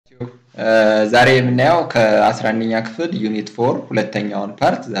ዛሬ የምናየው ከ11ኛ ክፍል ዩኒት 4 ሁለተኛውን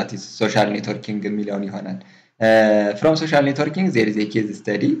ፓርት that is social networking የሚለውን ይሆናል from social networking there is a case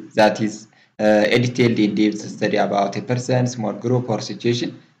study that is a detailed in-depth study about a person small group or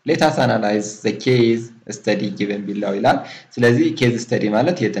situation let us analyze the case study given below ይላል ስለዚህ case study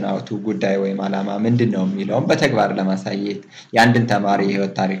ማለት የጥናቱ ጉዳይ ወይ ዓላማ ምንድነው የሚለው በተግባር ለማሳየት የአንድን ተማሪ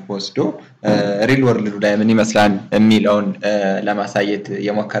ህይወት ታሪክ ወስዶ ሪል ወርልድ ላይ ምን ይመስላል የሚለውን ለማሳየት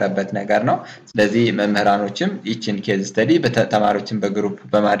የሞከረበት ነገር ነው ስለዚህ መምህራኖችም እቺን case study በተማሪዎችን በግሩፕ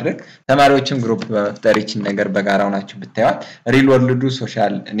በማድረግ ተማሪዎችን ግሩፕ በመፍጠር እቺን ነገር በጋራው ናቸው ብታዩት ሪል ወርልዱ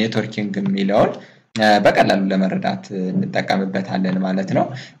ሶሻል ኔትወርኪንግ የሚለውን በቀላሉ ለመረዳት እንጠቀምበታለን ማለት ነው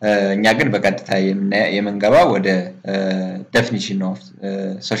እኛ ግን በቀጥታ የምንገባው ወደ definition of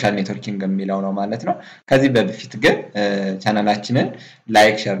social networking የሚለው ነው ማለት ነው ከዚህ በፊት ግን ቻናላችንን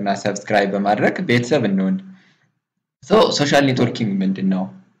ላይክ ሼር እና ሰብስክራይብ በማድረግ ቤተሰብ እንሁን so social networking ምንድነው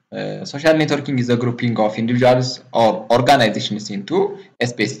social networking is a grouping of individuals or organizations into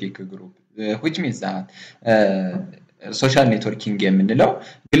a specific group which means that social networking የምንለው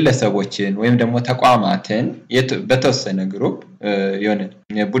ግለሰቦችን ወይም ደግሞ ተቋማትን በተወሰነ ግሩፕ የሆነ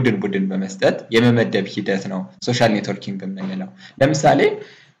ቡድን በመስጠት የመመደብ ሂደት ነው social networking የምንለው ለምሳሌ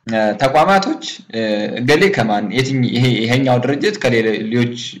ተቋማቶች ገሌ ከማን ይሄኛው ድርጅት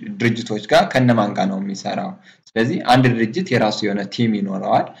ከሌሎች ድርጅቶች ጋር ከነማን ጋር ነው የሚሰራው ስለዚህ አንድ ድርጅት የራሱ የሆነ ቲም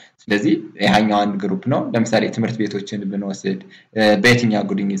ይኖረዋል ስለዚህ ይሄኛው አንድ ግሩፕ ነው ለምሳሌ ትምህርት ቤቶችን ብንወስድ በየትኛው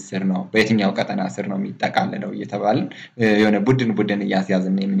ጉድኝት ስር ነው በየትኛው ቀጠና ስር ነው የሚጠቃለለው እየተባልን የሆነ ቡድን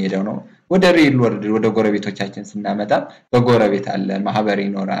ያስያዝን የምንሄደው ነው ወደ ሪል ወርልድ ወደ ጎረቤቶቻችን ስናመጣ በጎረቤት አለ ማህበር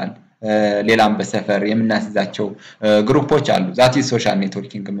ይኖራል ሌላም በሰፈር የምናስዛቸው ግሩፖች አሉ that is social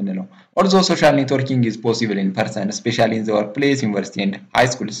networking የምንለው although social networking is possible in person especially in the workplace university and high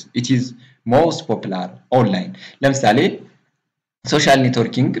schools it is most popular online ለምሳሌ social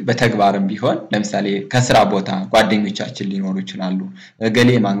networking በተግባርም ቢሆን ለምሳሌ ከስራ ቦታ ጓደኞቻችን ሊኖሩ ይችላሉ ገሌ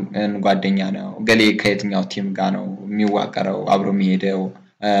ማን ጓደኛ ነው ገሌ ከየትኛው ቲም ጋር ነው የሚዋቀረው አብሮ የሚሄደው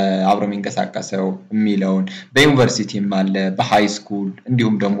አብሮ የሚንቀሳቀሰው የሚለውን በዩኒቨርሲቲም አለ በሃይ ስኩል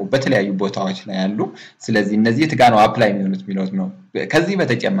እንዲሁም ደግሞ በተለያዩ ቦታዎች ላይ ያሉ ስለዚህ እነዚህ የተጋነው አፕላይ የሚሆኑት ሚሎት ነው ከዚህ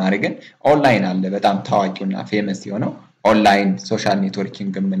በተጨማሪ ግን ኦንላይን አለ በጣም ታዋቂውና ፌመስ የሆነው online social networking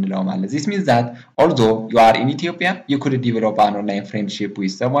የምንለው ማለት this means that although you are in Ethiopia you could develop an online friendship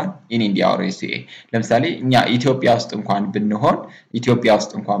with someone in India or USA ለምሳሌ እኛ ኢትዮጵያ ውስጥ እንኳን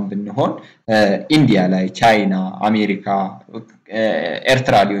ብንሆን ኢንዲያ ላይ ቻይና አሜሪካ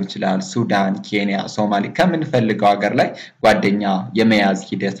ኤርትራ ሊሆን ይችላል ሱዳን ኬንያ ሶማሊ ከምንፈልገው ሀገር ላይ ጓደኛ የመያዝ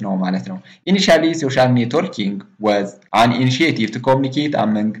ሂደት ነው ማለት ነው initially social networking was an initiative to communicate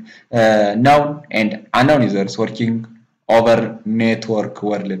among known and unknown users working over network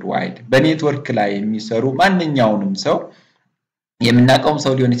worldwide በኔትወርክ ላይ የሚሰሩ ማንኛውንም ሰው የምናቀውም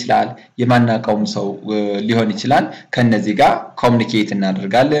ሰው ሊሆን ይችላል የማናቀውም ሰው ሊሆን ይችላል ከነዚህ ጋር ኮሙኒኬት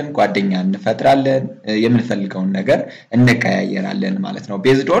እናደርጋለን ጓደኛ እንፈጥራለን የምንፈልገውን ነገር እንቀያየራለን ማለት ነው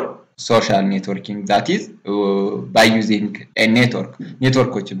based on social networking that is by using a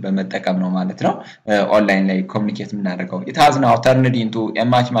networkoችን በመጠቀም ነው ማለት ነው ኦንላይን ላይ ኮሙኒኬት እናደርገው it has now turned into a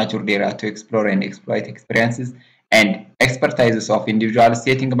much mature area to explore and exploit experiences and expertises of individuals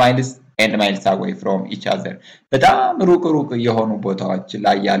setting miles and miles away from each other በጣም ሩቅ የሆኑ ቦታዎች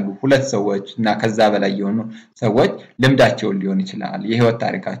ላይ ያሉ ሁለት ሰዎች እና ከዛ በላይ የሆኑ ሰዎች ልምዳቸው ሊሆን ይችላል የህይወት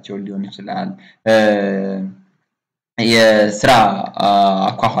ታሪካቸው ሊሆን ይችላል የስራ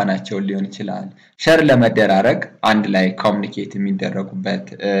አቋፋናቸው ሊሆን ይችላል ሼር ለመደራረግ አንድ ላይ ኮሙኒኬት የሚደረጉበት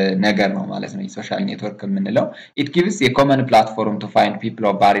ነገር ነው ማለት ነው ሶሻል ኔትወርክ የምንለው it gives a common platform to find people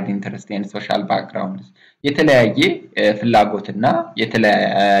of varied interest and social backgrounds የተለያየ ፍላጎትና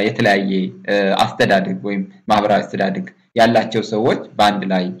የተለያየ አስተዳደግ ወይም ማህበራዊ አስተዳደግ ያላቸው ሰዎች በአንድ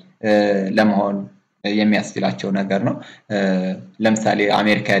ላይ ለመሆን የሚያስችላቸው ነገር ነው ለምሳሌ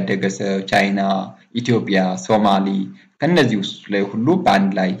አሜሪካ ያደገ ሰው ቻይና ኢትዮጵያ ሶማሊ ከነዚህ ውስጥ ላይ ሁሉ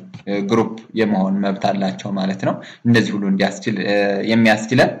በአንድ ላይ ግሩፕ የመሆን መብት አላቸው ማለት ነው እንደዚህ ሁሉ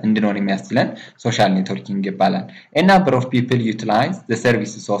የሚያስችለን social networking ይባላል a number of people utilize the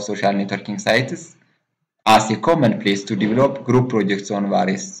services of social networking sites as a common place to develop group projects on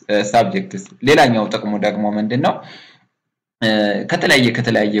various subjects ሌላኛው ጥቅሙ ደግሞ ምንድነው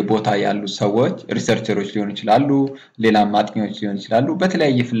ከተለያየ ቦታ ያሉ ሰዎች ሪሰርቸሮች ሊሆኑ ይችላሉ ሌላ ማጥኞች ሊሆኑ ይችላሉ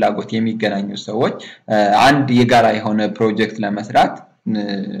በተለያየ ፍላጎት የሚገናኙ ሰዎች አንድ የጋራ የሆነ ፕሮጀክት ለመስራት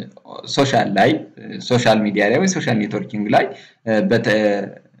ሶሻል ሚዲያ ላይ ወይ ሶሻል ኔትወርኪንግ ላይ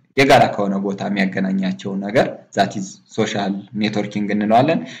የጋራ ከሆነ ቦታ የሚያገናኛቸው ነገር that is social networking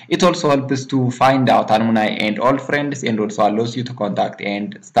እንለዋለን it also helps to find out alumni and old friends and also allows you to contact and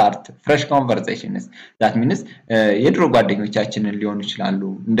start fresh conversations that means የድሮ ጓደኞቻችንን ሊሆኑ ይችላሉ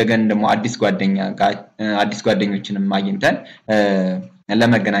እንደገና ደግሞ አዲስ ጓደኞችንም ማግኝተን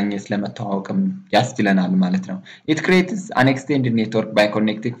ለመገናኘት ለመተዋወቅም ያስችለናል ማለት ነው it creates an extended network by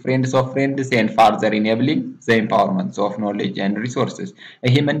connecting friends of friends and further enabling the empowerment of knowledge and resources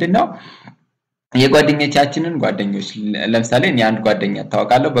ይሄ ምንድነው የጓደኞቻችንን ጓደኞች ለምሳሌ እኔ አንድ ጓደኛ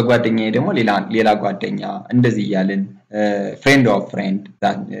ታውቃለሁ በጓደኛዬ ደግሞ ሌላ ጓደኛ እንደዚህ ያለን friend of friend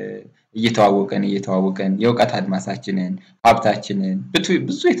እየተዋወቀን የውቀት አድማሳችንን ሀብታችንን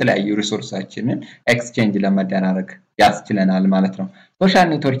ብዙ የተለያዩ ሪሶርሳችንን ኤክስቼንጅ ለማደራረግ ያስችለናል ማለት ነው social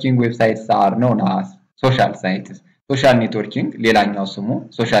networking websites are known as social sites social networking ሌላኛው ስሙ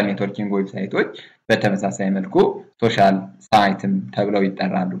social networking websites በተመሳሳይ መልኩ social sites ተብለው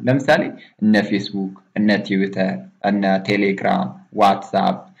ይጠራሉ ለምሳሌ እነ Facebook እነ Twitter እነ Telegram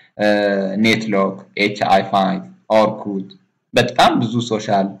WhatsApp Netlog hi5 Orkut በጣም ብዙ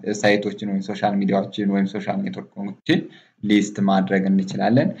ሶሻል ሳይቶችን ወይ ሶሻል ሚዲያዎችን ወይ ሶሻል ኔትወርኮችን ሊስት ማድረግ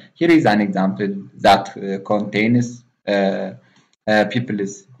እንችላለን here is an example that contains people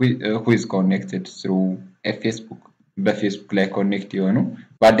who is connected through a Facebook በፌስቡክ ላይ ኮኔክት የሆኑ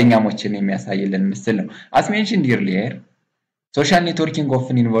ጓደኛሞችን የሚያሳይልን ምስል ነው as mentioned earlier social networking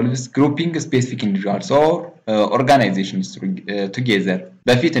often involves grouping specific individuals or organizations together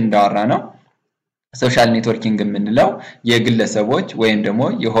በፊት እንዳወራ ነው social networking የምንለው የግለሰቦች ወይም ደግሞ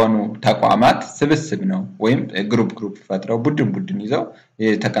የሆኑ ተቋማት ስብስብ ነው ወይም ግሩፕ ፈጥረው ቡድን ይዘው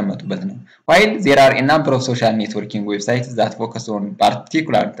የተቀመጡበት ነው while there are a number of social networking websites that focus on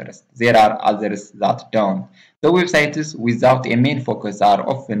particular interests there are others that don't the websites without a main focus are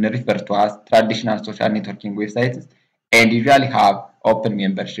often referred to as traditional social networking websites and usually have open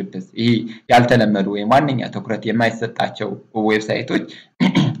memberships ይሄ ያልተለመዱ ወይ ማንኛ ትኩረት የማይሰጣቸው ዌብሳይቶች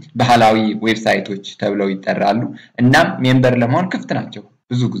ባህላዊ ዌብሳይቶች ተብለው ይጠራሉ እና ሜምበር ለመሆን ክፍት ናቸው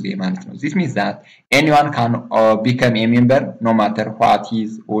ብዙ ጊዜ ማለት ነው this means that anyone can become a member no matter what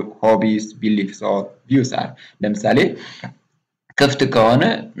his hobbies beliefs or views are ለምሳሌ ክፍት ከሆነ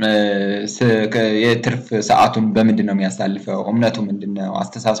የትርፍ ሰዓቱን በመንድነው የሚያሳልፈው እምነቱ ምንድነው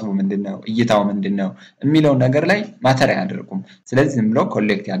አስተሳሰቡ ምንድነው እይታው ምንድነው የሚለው ነገር ላይ ማተር ያደርጉም ስለዚህ ዝም ብለው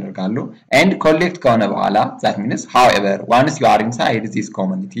ኮሌክት ያደርጋሉ and collect ከሆነ በኋላ that means however once you are inside this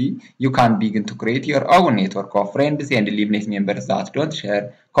community you can begin to create your own network of friends and live members that don't share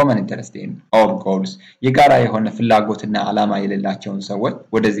common interest in or goals የጋራ የሆነ ፍላጎትና አላማ የሌላቸውን ሰዎች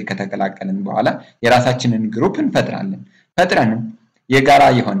ወደዚህ ከተቀላቀልን በኋላ የራሳችንን ግሩፕ እንፈጥራለን ፈጥረንም የጋራ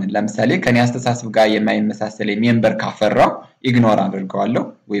የሆነ ለምሳሌ ከኔ አስተሳሰብ ጋር የማይመሳሰል ሜምበር ካፈራው ኢግኖር አድርገዋለሁ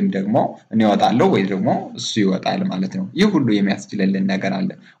ወይም ደግሞ እኔ ወጣለሁ ወይ ደግሞ እሱ ይወጣል ማለት ነው ይህ ሁሉ የሚያስችለልን ነገር አለ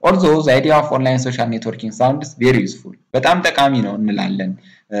although the idea of online social networking sounds very useful በጣም ጠቃሚ ነው እንላለን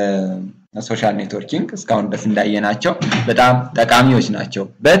social networking እስካሁን ድረስ እንዳየናቸው በጣም ጠቃሚዎች ናቸው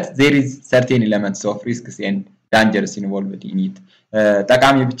but there is certain elements of risks and dangers involved in it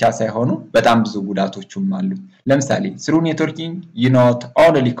ጠቃሚ ብቻ ሳይሆኑ በጣም ብዙ ጉዳቶችም አሉ ለምሳሌ through networking you not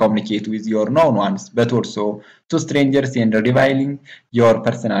only communicate with your known ones but also to strangers and revealing your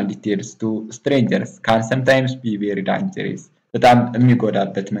personal details to strangers can sometimes be very dangerous በጣም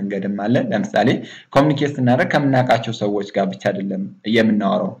የሚጎዳበት መንገድም አለ ለምሳሌ ኮሙኒኬት እናደርግ ከምናቃቸው ሰዎች ጋር ብቻ አይደለም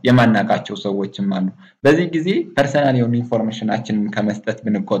የምናወራው የማናቃቸው ሰዎችም አሉ በዚህ ጊዜ ፐርሰናል የሆነ ኢንፎርሜሽናችንን ከመስጠት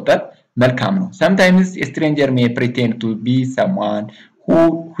ብንቆጠብ መልካም ነው sometimes a stranger may pretend to be someone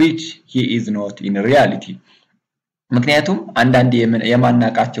which he is not in reality ምክንያቱም አንዳንድ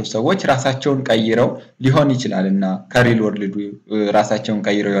የማናቃቸው ሰዎች ራሳቸውን ቀይረው ሊሆን ይችላልና ከሪል ወርልዱ ራሳቸውን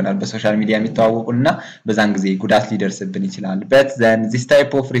ቀይረው ይሆናል በሶሻል ሚዲያ የሚተዋወቁና በዛን ጊዜ ጉዳት ሊደርስብን ይችላል but then this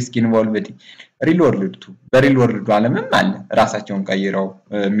type of risk involved real world too በሪል ወርልዱ ዓለምም አለ ራሳቸውን ቀይረው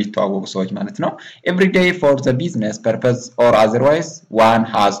የሚተዋወቁ ሰዎች ማለት ነው every day for the business purpose or otherwise one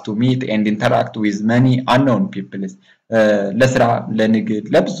has to meet and interact with many unknown people ለስራ ለንግድ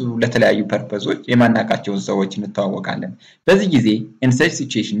ለብዙ ለተለያዩ ፐርፐዞች የማናቃቸው ሰዎች እንተዋወቃለን በዚህ ጊዜ in such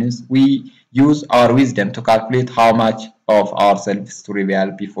situations we use our wisdom to calculate how much of ourselves to reveal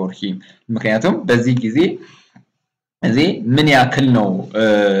before him ምክንያቱም በዚህ ጊዜ እዚህ ምን ያክል ነው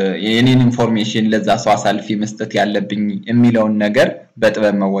የኔን ኢንፎርሜሽን ለዛ ሰው አሳልፊ መስጠት ያለብኝ የሚለውን ነገር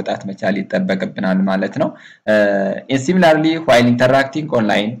በጥበብ መወጣት መቻል ይተበቀብናል ማለት ነው similarly while interacting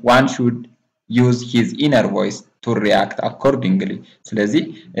online one should use his inner voice to react accordingly ስለዚህ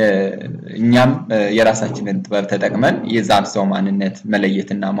እኛም የራሳችንን ጥበብ ተጠቅመን የዛን ሰው ማንነት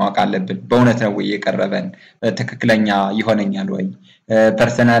መለየትና ማወቅ አለብን በእውነት ነው ወይ የቀረበን ትክክለኛ ይሆነኛል ወይ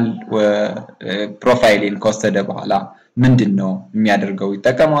ፐርሰናል ፕሮፋይልን ከወሰደ በኋላ ምንድነው የሚያደርገው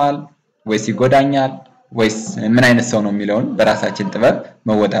ይጠቀማል ወይስ ይጎዳኛል ወይስ ምን አይነት ሰው ነው የሚለውን በራሳችን ጥበብ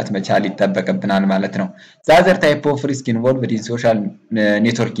መወጣት መቻል ይተበቀብናል ማለት ነው the other type of risk involved in social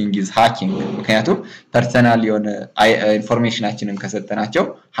networking is hacking ምክንያቱም ፐርሰናል የሆነ ኢንፎርሜሽናችንን ከሰጠናቸው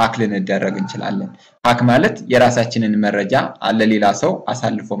ሃክ ልንደረግ እንችላለን ሃክ ማለት የራሳችንን መረጃ ለሌላ ሰው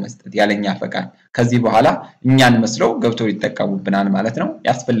አሳልፎ መስጠት ያለኛ ፈቃድ ከዚህ በኋላ እኛን መስለው ገብተው ይተቀሙብናል ማለት ነው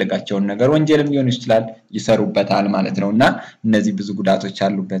ያስፈልጋቸውን ነገር ወንጀልም ሊሆን ይችላል ይሰሩበታል ማለት ነውና እነዚህ ብዙ ጉዳቶች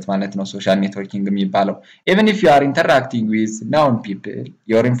አሉበት ማለት ነው ሶሻል ኔትወርኪንግ የሚባለው even if you are interacting with known people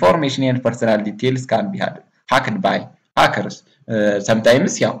your information and personal details can be hacked by hackers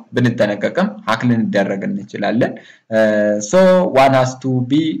sometimes ያው ብንጠነቀቅም ሃክ ልንደረግ እንችላለን so one has to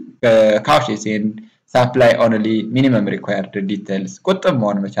be cautious and supply only minimum required details ቁጥብ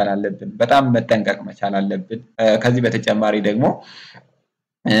መሆን መቻል አለብን በጣም መጠንቀቅ መቻል አለብን ከዚህ በተጨማሪ ደግሞ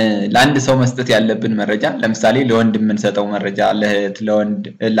ለአንድ ሰው መስጠት ያለብን መረጃ ለምሳሌ ለወንድ የምንሰጠው መረጃ ለእህት ለወንድ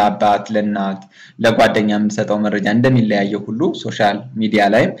ለአባት ለእናት ለጓደኛ የምንሰጠው መረጃ እንደሚለያየው ሁሉ ሶሻል ሚዲያ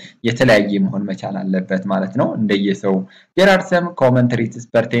ላይ የተለያየ መሆን መቻል አለበት ማለት ነው እንደየሰው there are some commentaries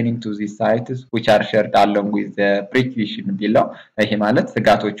pertaining to these sites which are shared along with the precaution below ይሄ ማለት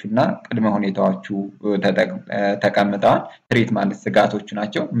ስጋቶቹና ቅድመ ሁኔታዎቹ ተቀምጠዋል ትሪት ማለት ስጋቶቹ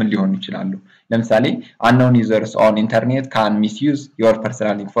ናቸው ምን ሊሆኑ ይችላሉ ለምሳሌ unknown users on internet can misuse your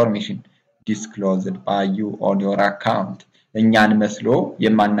personal information disclosed by you on your account እኛን መስሎ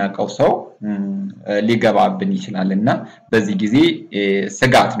የማናቀው ሰው ሊገባብን ይችላልና በዚህ ጊዜ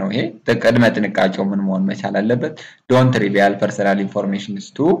ስጋት ነው ይሄ ተቀድመ ጥንቃቄው ምን መሆን መቻል አለበት don't reveal personal information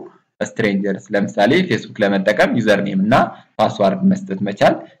to strangers ለምሳሌ ፌስቡክ ለመጠቀም ዩዘር ኔም እና ፓስዋርድ መስጠት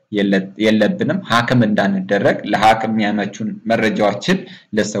መቻል የለብንም ሃክም እንዳንደረግ ለሃክ የሚያመቹን መረጃዎችን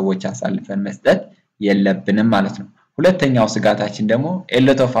ለሰዎች አሳልፈን መስጠት የለብንም ማለት ነው ሁለተኛው ስጋታችን ደግሞ a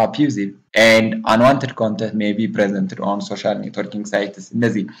lot of abusive and unwanted content may be present on social networking sites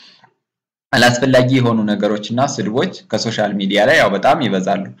እነዚህ አላስፈላጊ የሆኑ ነገሮችና ስድቦች ከሶሻል ሚዲያ ላይ ያው በጣም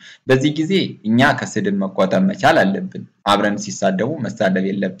ይበዛሉ በዚህ ጊዜ እኛ ከስድብ መቆጠብ መቻል አለብን አብረን ሲሳደቡ መሳደብ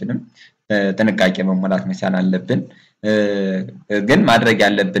የለብንም ጥንቃቄ መሞላት መቻል አለብን ግን ማድረግ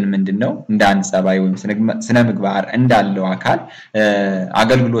ያለብን ምንድነው እንደ አንድ ሰባይ ወይም ስነ ምግባር እንዳለው አካል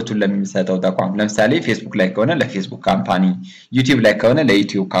አገልግሎቱን ለሚሰጠው ተቋም ለምሳሌ ፌስቡክ ላይ ከሆነ ለፌስቡክ ካምፓኒ ዩቲዩብ ላይ ከሆነ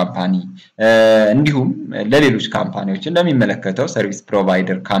ለዩቲዩብ ካምፓኒ እንዲሁም ለሌሎች ካምፓኒዎች እንደሚመለከተው ሰርቪስ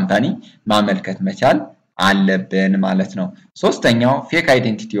ፕሮቫይደር ካምፓኒ ማመልከት መቻል አለብን ማለት ነው ሶስተኛው ፌክ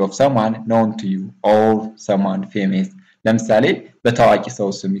አይደንቲቲ ኦፍ someone known to you or someone famous ለምሳሌ በታዋቂ ሰው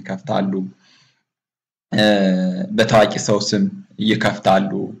ስም ይከፍታሉ በታዋቂ ሰው ስም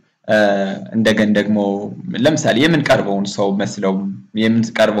ይከፍታሉ እንደገን ደግሞ ለምሳሌ የምንቀርበውን ሰው መስለው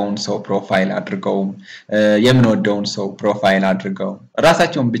የምንቀርበውን ሰው ፕሮፋይል አድርገው የምንወደውን ሰው ፕሮፋይል አድርገው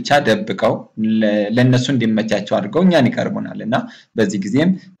ራሳቸውን ብቻ ደብቀው ለነሱ እንዲመቻቸው አድርገው እኛን ይቀርቡናልና በዚህ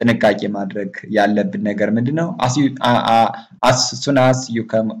ጊዜም ጥንቃቄ ማድረግ ያለብን ነገር ምንድነው as soon as you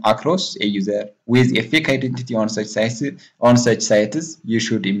come across a user with a fake identity on such sites you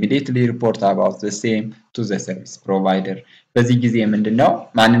should immediately report about the same to the service provider በዚህ ጊዜ ምንድነው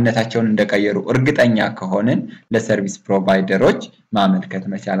ማንነታቸውን እንደቀየሩ እርግጠኛ ከሆነን ለሰርቪስ ፕሮቫይደሮች ማመልከት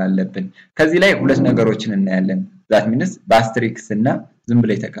መቻል አለብን ከዚህ ላይ ሁለት ነገሮችን እናያለን that means ባስትሪክስ እና ዝም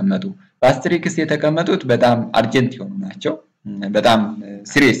ብለው የተቀመጡ ባስትሪክስ የተቀመጡት በጣም አርጀንት የሆኑ ናቸው በጣም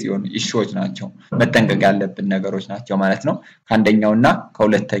ሲሪየስ የሆኑ ኢሹዎች ናቸው መጠንቀቅ ያለብን ነገሮች ናቸው ማለት ነው ከአንደኛውና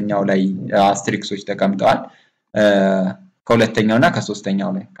ከሁለተኛው ላይ አስትሪክሶች ተቀምጠዋል ከሁለተኛውና ከሶስተኛው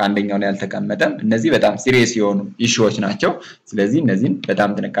ላይ ከአንደኛው ላይ ያልተቀመጠም እነዚህ በጣም ሲሪየስ የሆኑ ኢሹዎች ናቸው ስለዚህ እነዚህን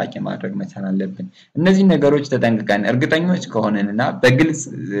በጣም ጥንቃቄ ማድረግ መቻል አለብን እነዚህ ነገሮች ተጠንቅቀን እርግጠኞች ከሆነንና በግልጽ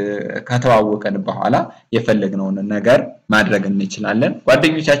ከተዋወቀን በኋላ የፈለግነውን ነገር ማድረግ እንችላለን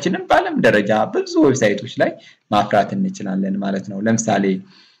ጓደኞቻችንን ባለም ደረጃ ብዙ ዌብሳይቶች ላይ ማፍራት እንችላለን ማለት ነው ለምሳሌ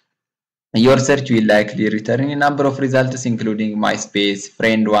Your search will likely return a number of results including MySpace,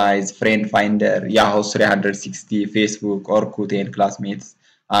 FriendWise, Friend Finder, Yahoo 360, Facebook, Orkut and Classmates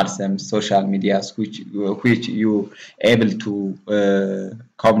are some social medias which you able to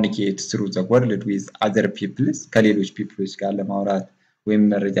communicate through the world with other peoples ከሌሎች peoples ጋር ለማውራት ወይም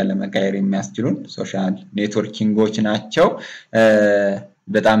መረጃ ለመቀየር የሚያስችሉን ሶሻል ኔትወርኪንጎች ናቸው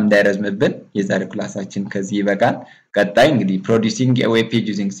በጣም እንዳይረዝምብን የዛሬው ክላሳችን ከዚህ ይበቃል ቀጣይ እንግዲህ producing a web page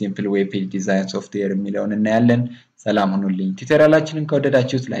using simple web page design software የሚለውን እናያለን ሰላም ሁኑልኝ ቱቶሪያላችንን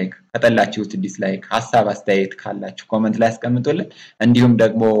ከወደዳችሁት ላይክ ከጠላችሁት ዲስላይክ ሐሳብ አስተያየት ካላችሁ ኮሜንት ላይ አስቀምጡልን እንዲሁም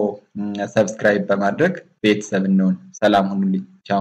ደግሞ ሰብስክራይብ በማድረግ ቤተሰብ እንሆን ሰላም ሁኑልኝ